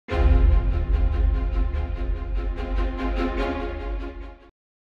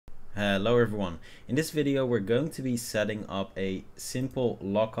Hello everyone. In this video we're going to be setting up a simple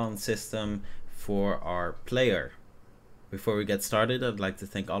lock-on system for our player. Before we get started, I'd like to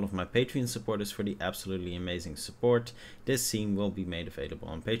thank all of my Patreon supporters for the absolutely amazing support. This scene will be made available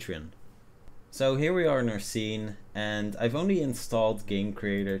on Patreon. So here we are in our scene, and I've only installed Game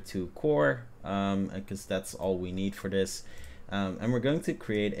Creator 2 Core because that's all we need for this. And we're going to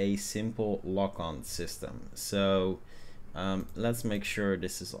create a simple lock-on system. So let's make sure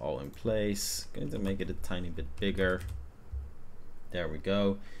this is all in place. Going to make it a tiny bit bigger. There we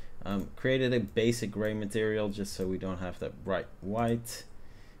go. Created a basic gray material just so we don't have that bright white.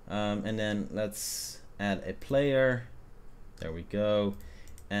 And then let's add a player. There we go.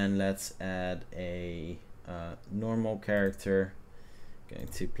 And let's add a normal character. Going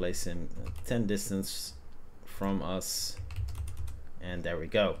to place him 10 distance from us. And there we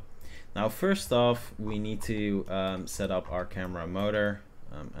go. Now first off, we need to set up our camera motor,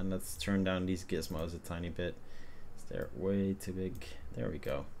 and let's turn down these gizmos a tiny bit. They're way too big. There we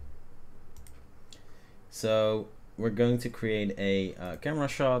go. So we're going to create a camera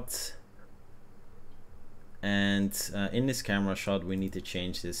shot, and in this camera shot we need to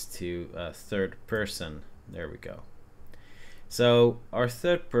change this to third person. There we go. So our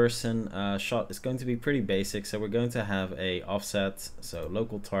third person shot is going to be pretty basic. So we're going to have a offset, so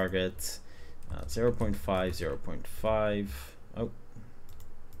local target 0.5, 0.5. Oh,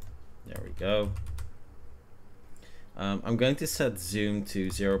 there we go. I'm going to set zoom to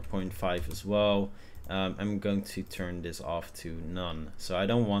 0.5 as well. I'm going to turn this off to none. So I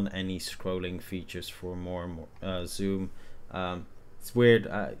don't want any scrolling features for more and more zoom. It's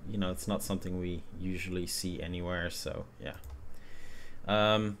weird, you know, it's not something we usually see anywhere. So yeah.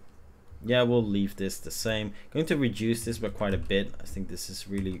 Yeah, we'll leave this the same. Going to reduce this by quite a bit. I think this is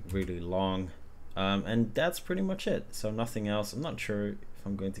really long, and that's pretty much it. So nothing else. I'm not sure if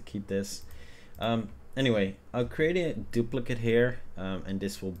I'm going to keep this. Anyway, I'll create a duplicate here, and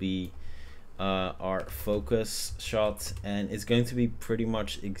this will be our focus shot, and it's going to be pretty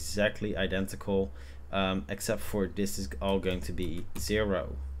much exactly identical, except for this is all going to be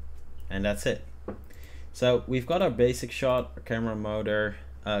 0, and that's it. So we've got our basic shot, our camera motor,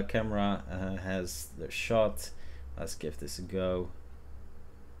 camera has the shot. Let's give this a go.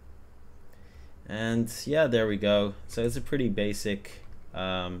 And yeah, there we go. So it's a pretty basic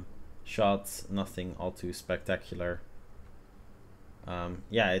shot, nothing all too spectacular.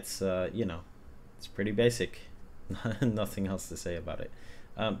 Yeah, it's you know, it's pretty basic. Nothing else to say about it.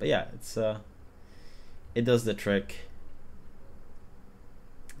 But yeah, it's it does the trick.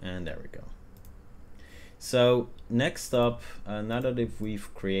 And there we go. So next up, now that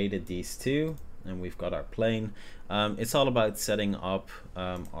we've created these two and we've got our plane, it's all about setting up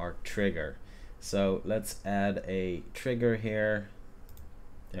our trigger. So let's add a trigger here.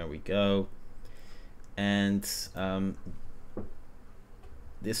 There we go. And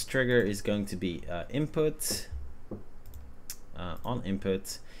this trigger is going to be input. On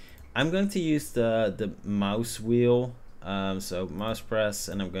input, I'm going to use the mouse wheel. So mouse press,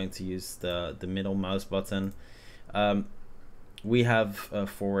 and I'm going to use the middle mouse button. We have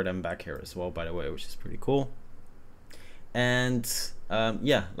forward and back here as well, by the way, which is pretty cool. And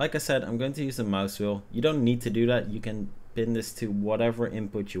yeah, like I said, I'm going to use the mouse wheel. You don't need to do that. You can pin this to whatever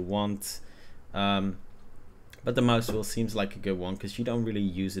input you want, but the mouse wheel seems like a good one because you don't really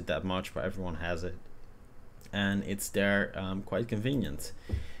use it that much, but everyone has it, and it's there, quite convenient.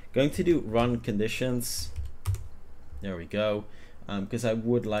 Going to do run conditions. There we go, because I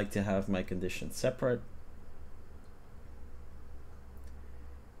would like to have my conditions separate.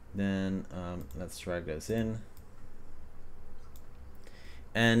 Then let's drag those in.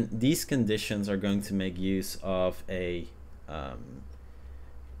 And these conditions are going to make use of a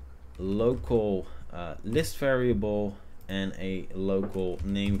local list variable and a local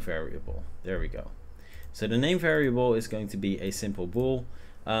name variable. There we go. So the name variable is going to be a simple bool,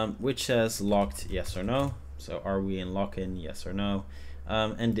 which says locked yes or no. So are we in lock-in, yes or no?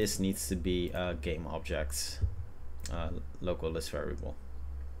 And this needs to be game objects, local list variable.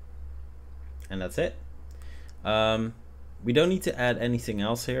 And that's it. We don't need to add anything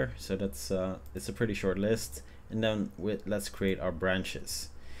else here, so that's it's a pretty short list. And then let's create our branches.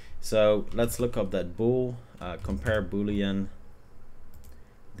 So let's look up that bool, compare boolean.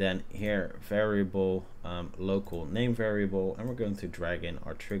 Then here variable, local name variable, and we're going to drag in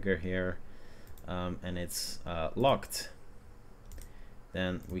our trigger here. And it's locked.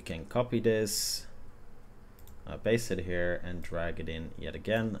 Then we can copy this, paste it here, and drag it in yet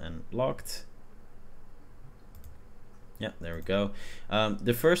again, and locked. Yeah, there we go.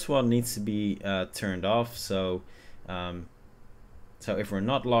 The first one needs to be turned off, so So if we're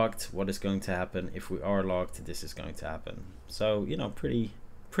not locked, what is going to happen? If we are locked, this is going to happen. So, you know, pretty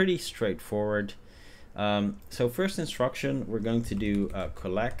straightforward. So first instruction, we're going to do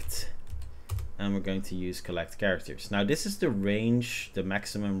collect, and we're going to use collect characters. Now this is the range, the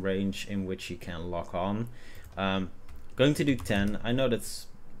maximum range in which you can lock on. Going to do 10. I know it's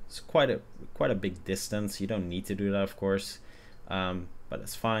quite a big distance. You don't need to do that, of course, but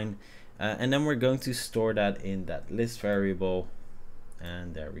it's fine. And then we're going to store that in that list variable,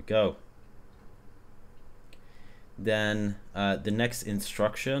 and there we go. Then the next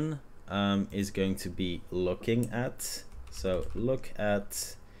instruction is going to be looking at. So look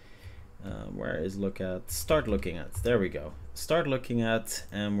at, where is look at? Start looking at. There we go. Start looking at,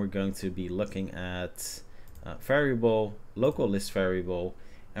 and we're going to be looking at variable, local list variable,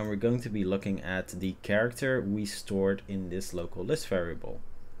 and we're going to be looking at the character we stored in this local list variable.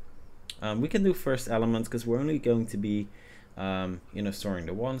 We can do first element because we're only going to be you know, storing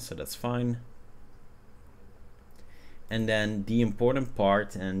the one, so that's fine. And then the important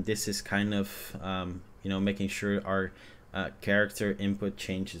part, and this is kind of you know, making sure our character input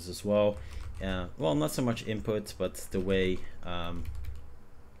changes as well. Well, not so much input, but the way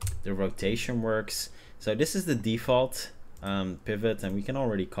the rotation works. So this is the default pivot, and we can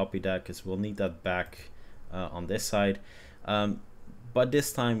already copy that because we'll need that back on this side. But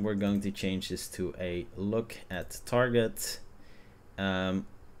this time we're going to change this to a look at target,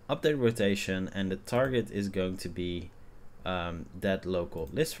 update rotation, and the target is going to be that local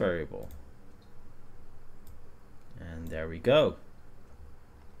list variable. And there we go.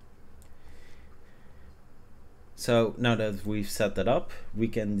 So now that we've set that up, we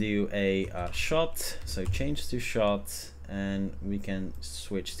can do a shot. So change to shot, and we can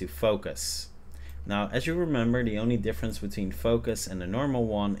switch to focus. Now, as you remember, the only difference between focus and the normal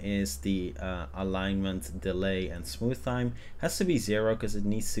one is the alignment, delay, and smooth time has to be 0 because it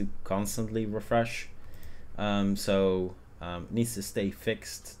needs to constantly refresh. So it needs to stay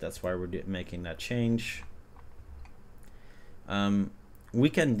fixed. That's why we're making that change. We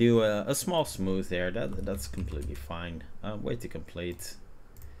can do a small smooth there. That's completely fine. Wait to complete.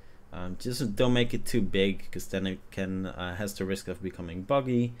 Just don't make it too big because then it can has the risk of becoming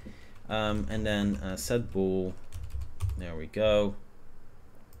buggy. And then set bool. There we go.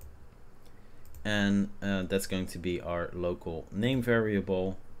 And that's going to be our local name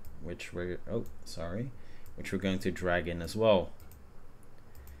variable, which we're which we're going to drag in as well.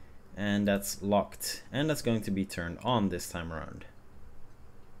 And that's locked, and that's going to be turned on this time around.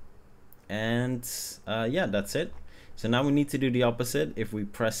 And yeah, that's it. So now we need to do the opposite. If we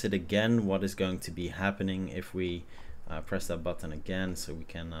press it again, what is going to be happening if we press that button again? So we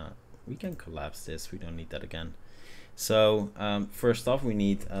can collapse this. We don't need that again. So first off, we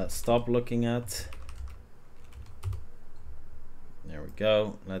need stop looking at. There we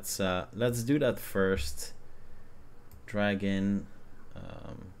go. Let's do that first. Drag in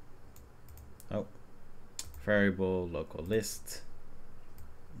variable local list.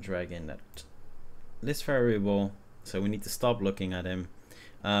 Drag in that list variable. So we need to stop looking at him.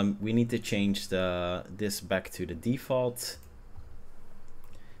 We need to change this back to the default.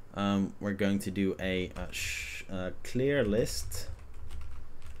 We're going to do a clear list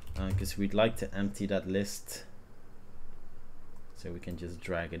because we'd like to empty that list. So we can just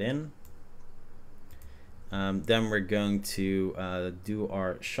drag it in. Then we're going to do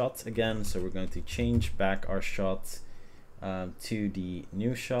our shot again. So we're going to change back our shot to the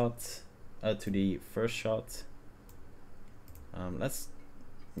new shot, to the first shot.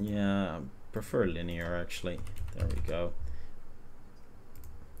 I prefer linear actually. There we go.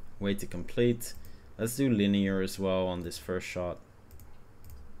 Wait to complete. Let's do linear as well on this first shot.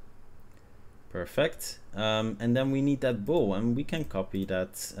 Perfect. And then we need that bool, and we can copy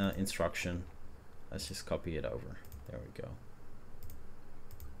that instruction. Let's just copy it over. There we go.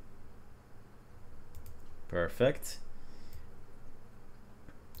 Perfect.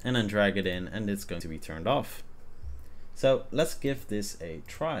 And then drag it in, and it's going to be turned off. So let's give this a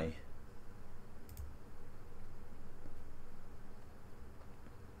try.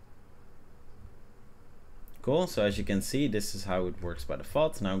 Cool, so as you can see, this is how it works by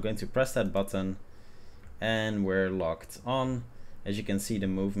default. Now I'm going to press that button and we're locked on. As you can see, the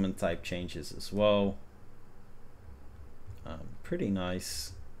movement type changes as well. Pretty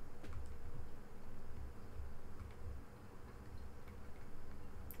nice.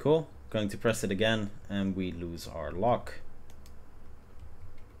 Cool, going to press it again and we lose our lock.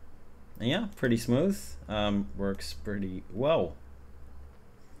 And yeah, pretty smooth, works pretty well.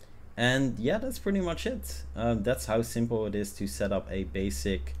 And yeah, that's pretty much it. That's how simple it is to set up a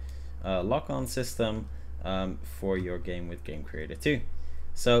basic lock-on system. for your game with Game Creator 2.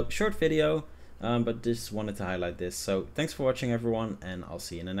 So short video, but just wanted to highlight this. So thanks for watching everyone, and I'll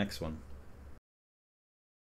see you in the next one.